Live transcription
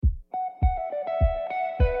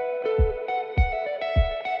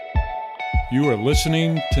You are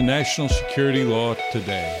listening to National Security Law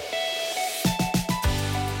Today.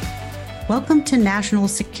 Welcome to National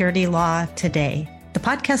Security Law Today, the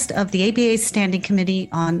podcast of the ABA's Standing Committee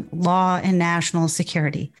on Law and National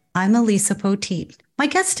Security. I'm Elisa Poteet. My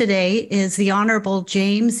guest today is the Honorable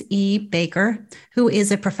James E. Baker, who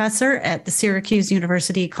is a professor at the Syracuse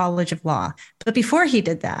University College of Law. But before he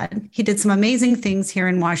did that, he did some amazing things here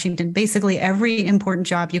in Washington, basically every important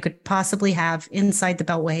job you could possibly have inside the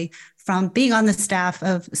Beltway, from being on the staff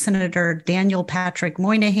of Senator Daniel Patrick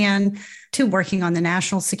Moynihan to working on the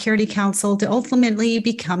National Security Council to ultimately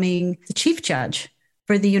becoming the chief judge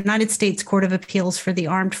for the United States Court of Appeals for the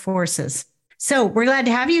Armed Forces. So we're glad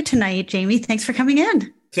to have you tonight, Jamie. Thanks for coming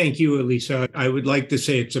in. Thank you, Elisa. I would like to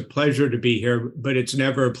say it's a pleasure to be here, but it's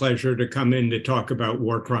never a pleasure to come in to talk about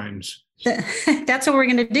war crimes. That's what we're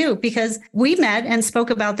going to do, because we met and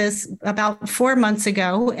spoke about this about 4 months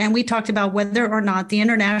ago, and we talked about whether or not the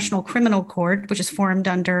International Criminal Court, which is formed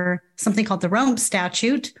under something called the Rome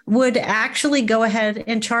Statute, would actually go ahead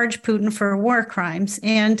and charge Putin for war crimes.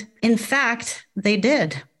 And in fact, they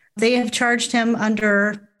did. They have charged him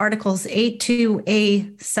under Articles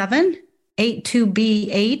 82A7,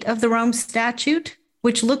 82B8 of the Rome Statute,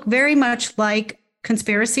 which look very much like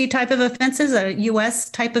conspiracy type of offenses, a U.S.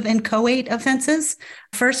 type of inchoate offenses.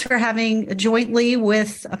 First, for having jointly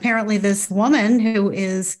with apparently this woman who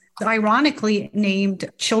is ironically named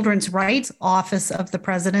Children's Rights Office of the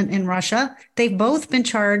President in Russia. They've both been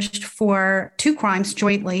charged for 2 crimes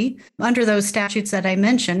jointly under those statutes that I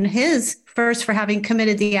mentioned. His first for having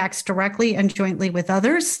committed the acts directly and jointly with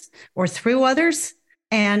others or through others.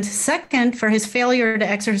 And second, for his failure to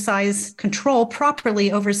exercise control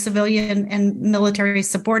properly over civilian and military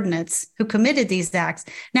subordinates who committed these acts.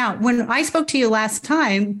 Now, when I spoke to you last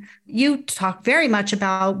time, you talked very much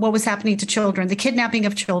about what was happening to children, the kidnapping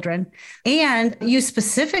of children. And you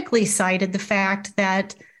specifically cited the fact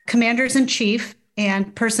that commanders in chief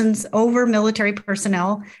and persons over military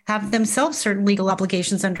personnel have themselves certain legal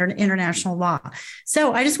obligations under international law.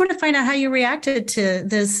 So I just want to find out how you reacted to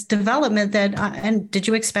this development and did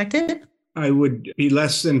you expect it? I would be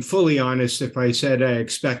less than fully honest if I said I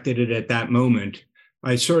expected it at that moment.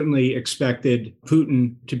 I certainly expected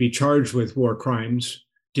Putin to be charged with war crimes.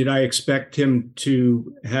 Did I expect him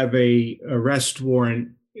to have an arrest warrant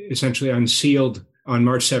essentially unsealed on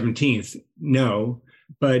March 17th? No.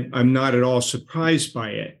 But I'm not at all surprised by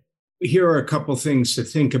it. Here are a couple things to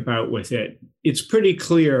think about with it. It's pretty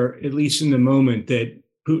clear, at least in the moment, that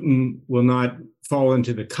Putin will not fall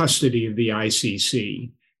into the custody of the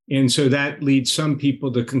ICC. And so that leads some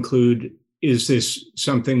people to conclude, is this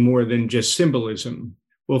something more than just symbolism?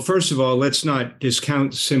 Well, first of all, let's not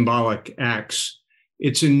discount symbolic acts.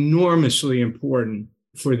 It's enormously important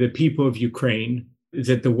for the people of Ukraine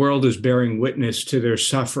that the world is bearing witness to their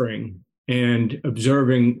suffering and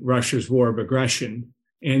observing Russia's war of aggression.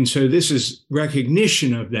 And so this is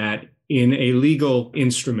recognition of that in a legal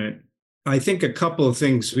instrument. I think a couple of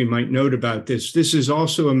things we might note about this. This is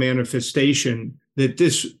also a manifestation that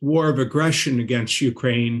this war of aggression against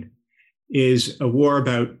Ukraine is a war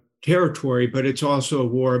about territory, but it's also a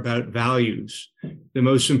war about values. The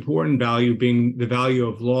most important value being the value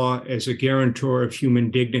of law as a guarantor of human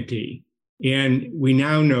dignity. And we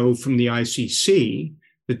now know from the ICC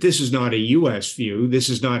that this is not a U.S. view, this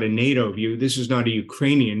is not a NATO view, this is not a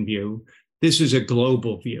Ukrainian view, this is a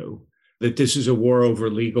global view, that this is a war over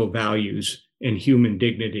legal values and human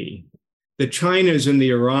dignity. The Chinas and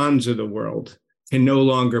the Irans of the world can no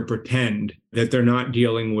longer pretend that they're not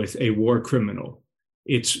dealing with a war criminal.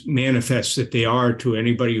 It's manifest that they are to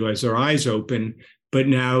anybody who has their eyes open, but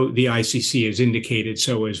now the ICC has indicated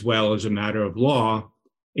so as well as a matter of law.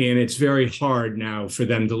 And it's very hard now for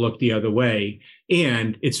them to look the other way.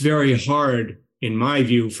 And it's very hard, in my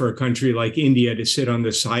view, for a country like India to sit on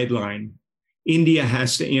the sideline. India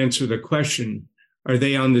has to answer the question, are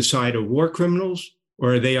they on the side of war criminals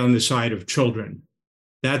or are they on the side of children?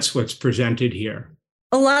 That's what's presented here.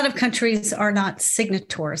 A lot of countries are not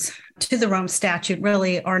signatories to the Rome Statute,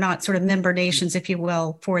 really are not sort of member nations, if you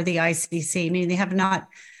will, for the ICC. I mean, they have not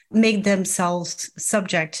made themselves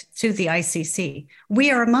subject to the ICC.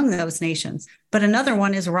 We are among those nations, but another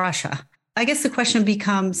one is Russia. I guess the question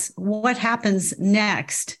becomes, what happens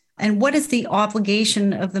next? And what is the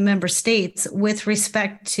obligation of the member states with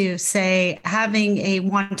respect to, say, having a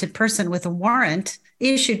wanted person with a warrant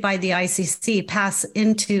issued by the ICC pass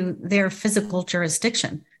into their physical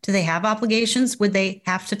jurisdiction? Do they have obligations? Would they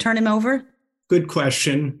have to turn him over? Good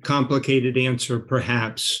question. Complicated answer,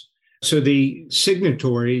 perhaps. So the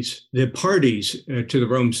signatories, the parties to the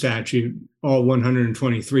Rome Statute, all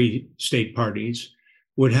 123 state parties,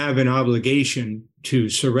 would have an obligation to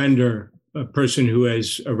surrender a person who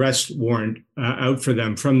has arrest warrant out for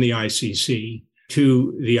them from the ICC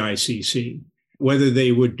to the ICC. Whether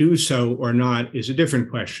they would do so or not is a different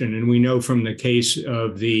question. And we know from the case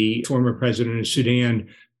of the former president of Sudan,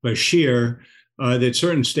 Bashir, that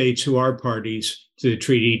certain states who are parties to the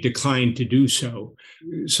treaty declined to do so,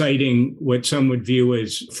 citing what some would view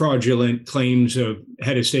as fraudulent claims of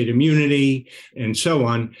head of state immunity and so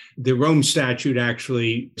on. The Rome Statute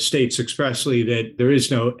actually states expressly that there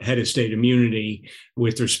is no head of state immunity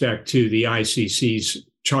with respect to the ICC's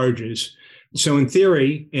charges. So in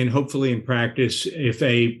theory, and hopefully in practice, if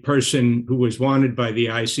a person who was wanted by the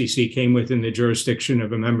ICC came within the jurisdiction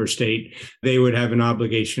of a member state, they would have an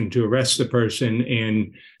obligation to arrest the person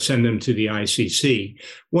and send them to the ICC.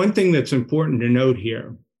 One thing that's important to note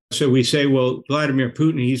here, so we say, well, Vladimir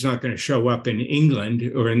Putin, he's not going to show up in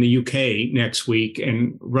England or in the UK next week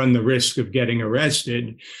and run the risk of getting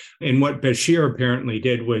arrested. And what Bashir apparently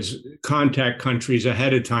did was contact countries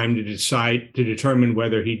ahead of time to determine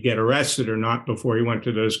whether he'd get arrested or not before he went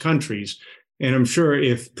to those countries. And I'm sure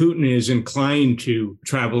if Putin is inclined to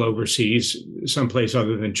travel overseas, someplace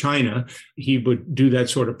other than China, he would do that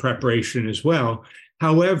sort of preparation as well.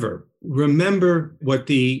 However, remember what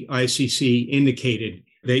the ICC indicated.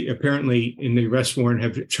 They apparently, in the arrest warrant,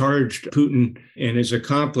 have charged Putin and his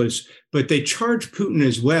accomplice, but they charge Putin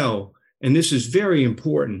as well, and this is very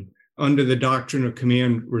important, under the doctrine of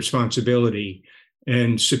command responsibility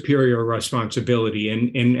and superior responsibility.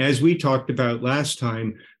 And as we talked about last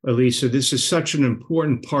time, Elisa, this is such an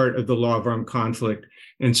important part of the law of armed conflict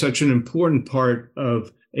and such an important part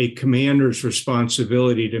of a commander's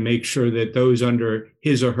responsibility to make sure that those under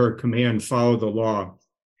his or her command follow the law.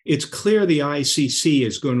 It's clear the ICC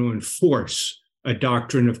is going to enforce a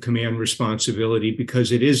doctrine of command responsibility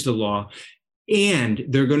because it is the law, and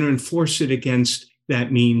they're going to enforce it against,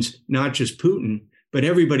 that means not just Putin, but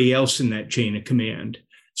everybody else in that chain of command.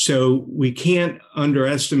 So we can't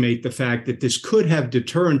underestimate the fact that this could have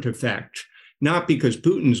deterrent effect, not because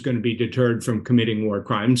Putin's going to be deterred from committing war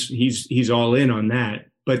crimes. He's all in on that.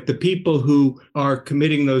 But the people who are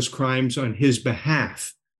committing those crimes on his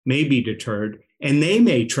behalf may be deterred, and they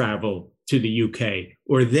may travel to the UK,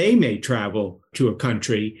 or they may travel to a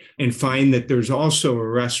country and find that there's also an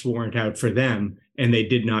arrest warrant out for them, and they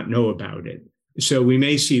did not know about it. So we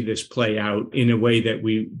may see this play out in a way that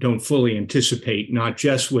we don't fully anticipate, not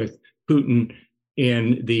just with Putin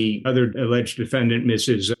and the other alleged defendant,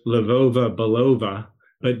 Mrs. Belova,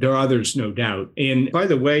 but there are others, no doubt. And by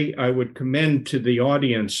the way, I would commend to the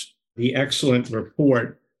audience the excellent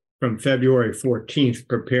report from February 14th,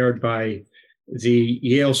 prepared by the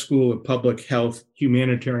Yale School of Public Health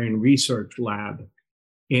Humanitarian Research Lab.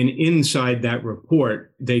 And inside that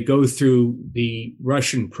report, they go through the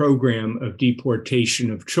Russian program of deportation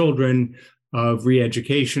of children, of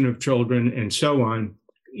re-education of children, and so on.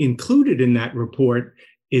 Included in that report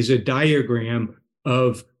is a diagram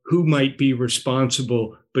of who might be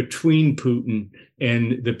responsible between Putin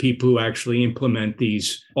and the people who actually implement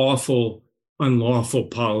these awful, unlawful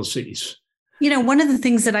policies. You know, one of the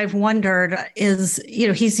things that I've wondered is,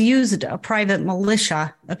 he's used a private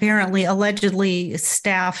militia, apparently allegedly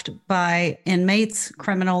staffed by inmates,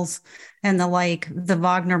 criminals, and the like, the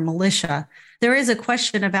Wagner militia. There is a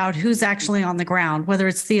question about who's actually on the ground, whether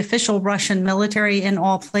it's the official Russian military in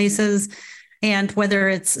all places, and whether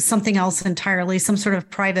it's something else entirely, some sort of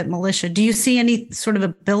private militia. Do you see any sort of a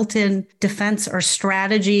built-in defense or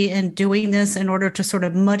strategy in doing this in order to sort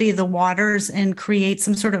of muddy the waters and create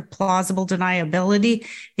some sort of plausible deniability?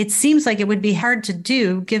 It seems like it would be hard to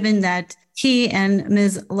do, given that he and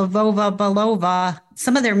Ms. Belova,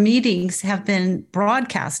 some of their meetings have been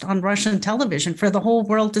broadcast on Russian television for the whole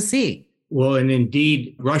world to see. Well, and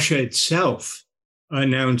indeed, Russia itself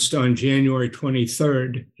announced on January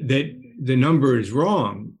 23rd that the number is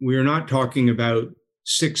wrong. We are not talking about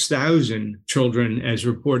 6,000 children as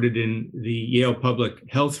reported in the Yale Public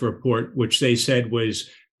Health Report, which they said was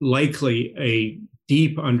likely a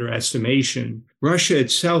deep underestimation. Russia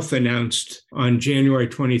itself announced on January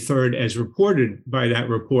 23rd, as reported by that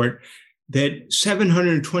report, that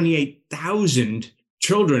 728,000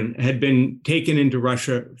 children had been taken into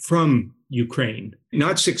Russia from Ukraine,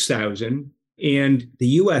 not 6,000. And the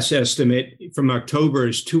U.S. estimate from October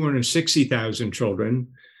is 260,000 children.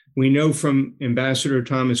 We know from Ambassador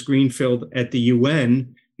Thomas Greenfield at the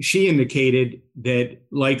UN, she indicated that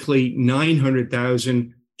likely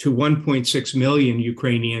 900,000 to 1.6 million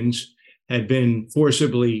Ukrainians had been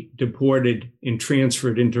forcibly deported and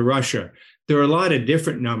transferred into Russia. There are a lot of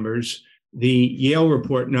different numbers. The Yale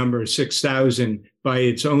report number, 6,000, by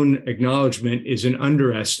its own acknowledgement, is an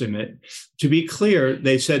underestimate. To be clear,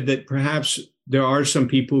 they said that perhaps There are some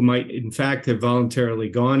people who might, in fact, have voluntarily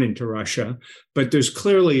gone into Russia, but there's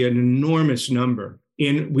clearly an enormous number.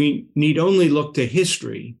 And we need only look to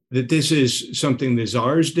history that this is something the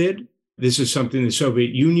Tsars did. This is something the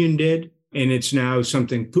Soviet Union did. And it's now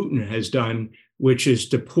something Putin has done, which is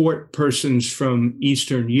deport persons from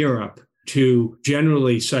Eastern Europe to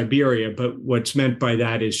generally Siberia. But what's meant by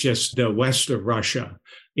that is just the west of Russia.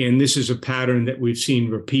 And this is a pattern that we've seen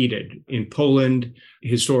repeated in Poland,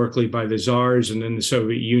 historically by the Tsars, and then the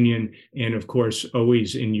Soviet Union, and of course,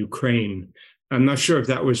 always in Ukraine. I'm not sure if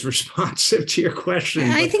that was responsive to your question.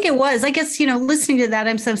 I think it was. I guess, listening to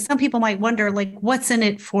that, some people might wonder, like, what's in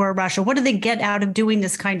it for Russia? What do they get out of doing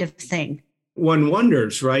this kind of thing? One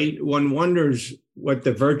wonders, right? One wonders what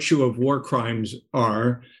the virtue of war crimes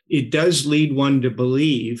are. It does lead one to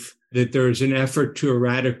believe that there is an effort to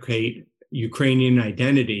eradicate Ukrainian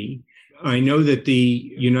identity. I know that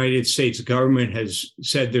the United States government has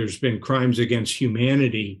said there's been crimes against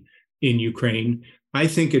humanity in Ukraine. I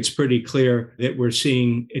think it's pretty clear that we're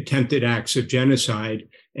seeing attempted acts of genocide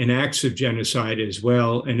and acts of genocide as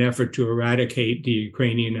well, an effort to eradicate the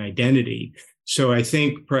Ukrainian identity. So I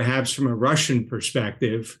think perhaps from a Russian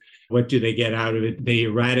perspective, what do they get out of it? They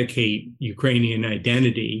eradicate Ukrainian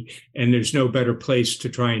identity, and there's no better place to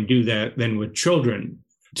try and do that than with children.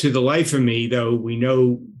 To the life of me, though, we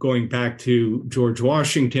know going back to George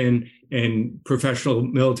Washington and professional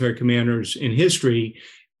military commanders in history,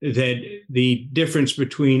 that the difference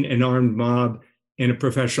between an armed mob and a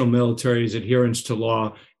professional military is adherence to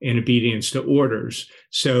law and obedience to orders.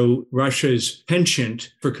 So Russia's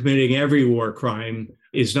penchant for committing every war crime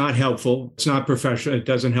is not helpful. It's not professional. It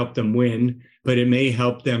doesn't help them win, but it may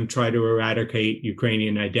help them try to eradicate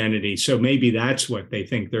Ukrainian identity. So maybe that's what they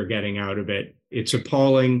think they're getting out of it. It's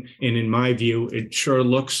appalling. And in my view, it sure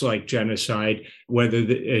looks like genocide, whether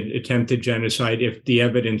the attempted genocide, if the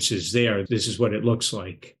evidence is there, this is what it looks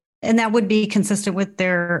like. And that would be consistent with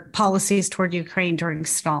their policies toward Ukraine during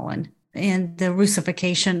Stalin and the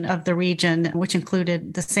Russification of the region, which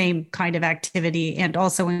included the same kind of activity and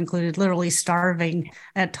also included literally starving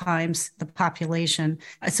at times the population.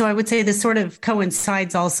 So I would say this sort of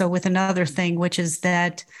coincides also with another thing, which is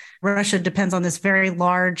that Russia depends on this very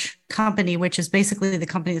large company, which is basically the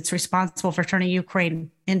company that's responsible for turning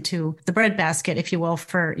Ukraine into the breadbasket, if you will,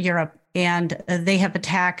 for Europe. And they have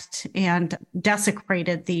attacked and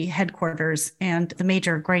desecrated the headquarters and the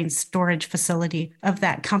major grain storage facility of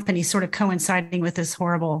that company, sort of coinciding with this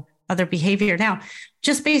horrible other behavior. Now,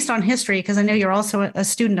 just based on history, because I know you're also a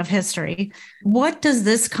student of history, what does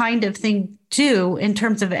this kind of thing do in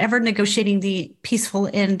terms of ever negotiating the peaceful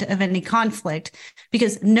end of any conflict?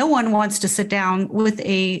 Because no one wants to sit down with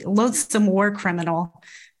a loathsome war criminal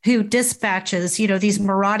who dispatches, these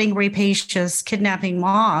marauding, rapacious, kidnapping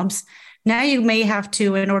mobs. Now you may have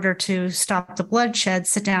to, in order to stop the bloodshed,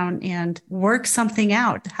 sit down and work something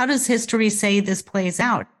out. How does history say this plays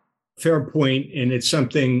out? Fair point. And it's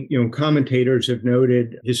something, commentators have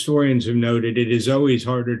noted, historians have noted, it is always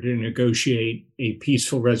harder to negotiate a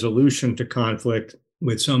peaceful resolution to conflict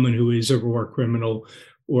with someone who is a war criminal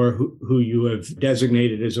or who you have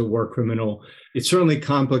designated as a war criminal. It certainly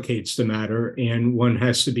complicates the matter, and one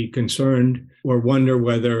has to be concerned or wonder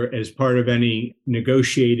whether, as part of any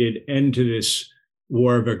negotiated end to this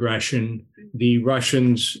war of aggression, the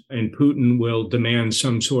Russians and Putin will demand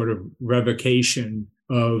some sort of revocation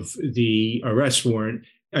of the arrest warrant.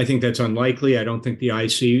 I think that's unlikely. I don't think the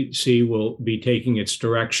ICC will be taking its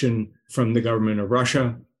direction from the government of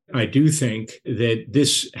Russia. I do think that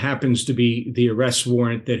this happens to be the arrest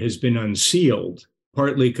warrant that has been unsealed,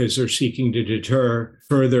 partly because they're seeking to deter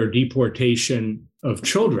further deportation of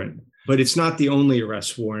children. But it's not the only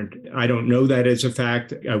arrest warrant. I don't know that as a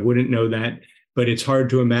fact. I wouldn't know that. But it's hard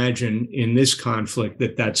to imagine in this conflict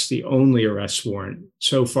that that's the only arrest warrant.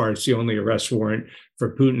 So far, it's the only arrest warrant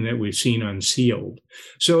for Putin that we've seen unsealed.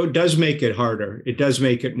 So it does make it harder. It does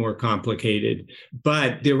make it more complicated.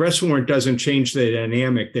 But the arrest warrant doesn't change the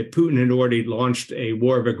dynamic that Putin had already launched a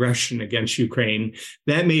war of aggression against Ukraine.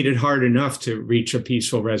 That made it hard enough to reach a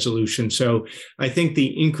peaceful resolution. So I think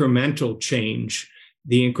the incremental change,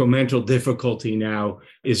 the incremental difficulty now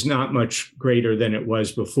is not much greater than it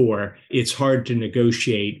was before. It's hard to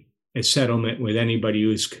negotiate a settlement with anybody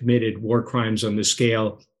who's committed war crimes on the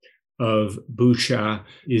scale of Bucha,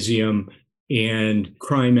 Izium, and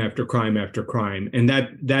crime after crime after crime. And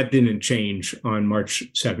that didn't change on March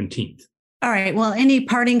 17th. All right. Well, any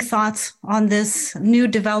parting thoughts on this new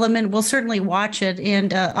development? We'll certainly watch it.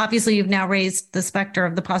 And obviously, you've now raised the specter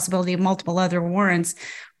of the possibility of multiple other warrants,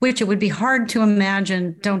 which it would be hard to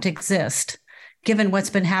imagine don't exist, given what's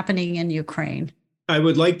been happening in Ukraine. I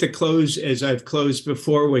would like to close as I've closed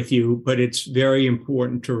before with you, but it's very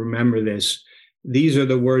important to remember this. These are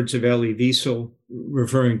the words of Elie Wiesel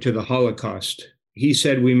referring to the Holocaust. He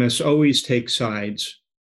said, "We must always take sides.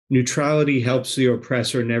 Neutrality helps the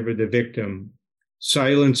oppressor, never the victim.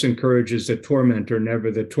 Silence encourages the tormentor,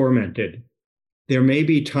 never the tormented. There may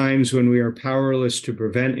be times when we are powerless to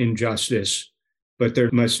prevent injustice, but there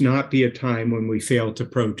must not be a time when we fail to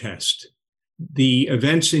protest." The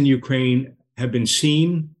events in Ukraine have been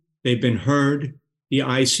seen, they've been heard, the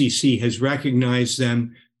ICC has recognized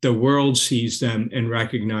them, the world sees them and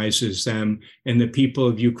recognizes them, and the people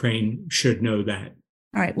of Ukraine should know that.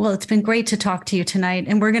 All right. Well, it's been great to talk to you tonight.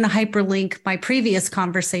 And we're going to hyperlink my previous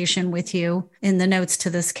conversation with you in the notes to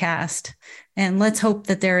this cast. And let's hope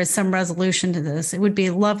that there is some resolution to this. It would be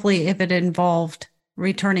lovely if it involved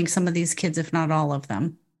returning some of these kids, if not all of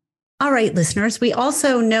them. All right, listeners, we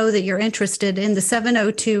also know that you're interested in the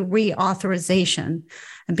 702 reauthorization.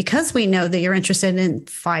 And because we know that you're interested in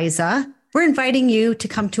FISA, we're inviting you to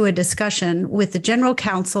come to a discussion with the General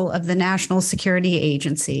Counsel of the National Security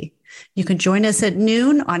Agency. You can join us at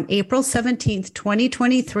noon on April 17th,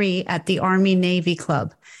 2023 at the Army-Navy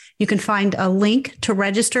Club. You can find a link to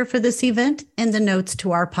register for this event in the notes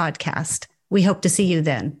to our podcast. We hope to see you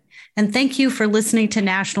then. And thank you for listening to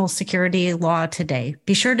National Security Law Today.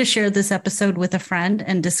 Be sure to share this episode with a friend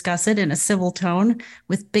and discuss it in a civil tone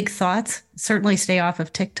with big thoughts. Certainly stay off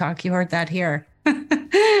of TikTok. You heard that here.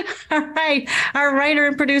 All right. Our writer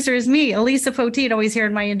and producer is me, Elisa Poteet, always here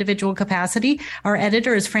in my individual capacity. Our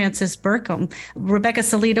editor is Francis Burkham. Rebecca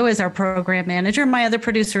Salito is our program manager. My other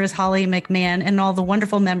producer is Holly McMahon, and all the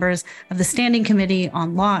wonderful members of the Standing Committee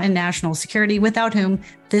on Law and National Security, without whom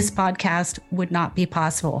this podcast would not be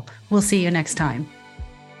possible. We'll see you next time.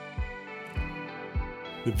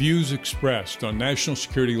 The views expressed on National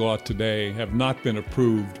Security Law Today have not been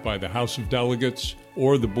approved by the House of Delegates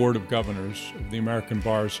or the Board of Governors of the American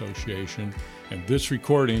Bar Association, and this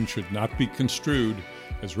recording should not be construed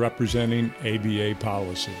as representing ABA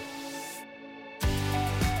policy.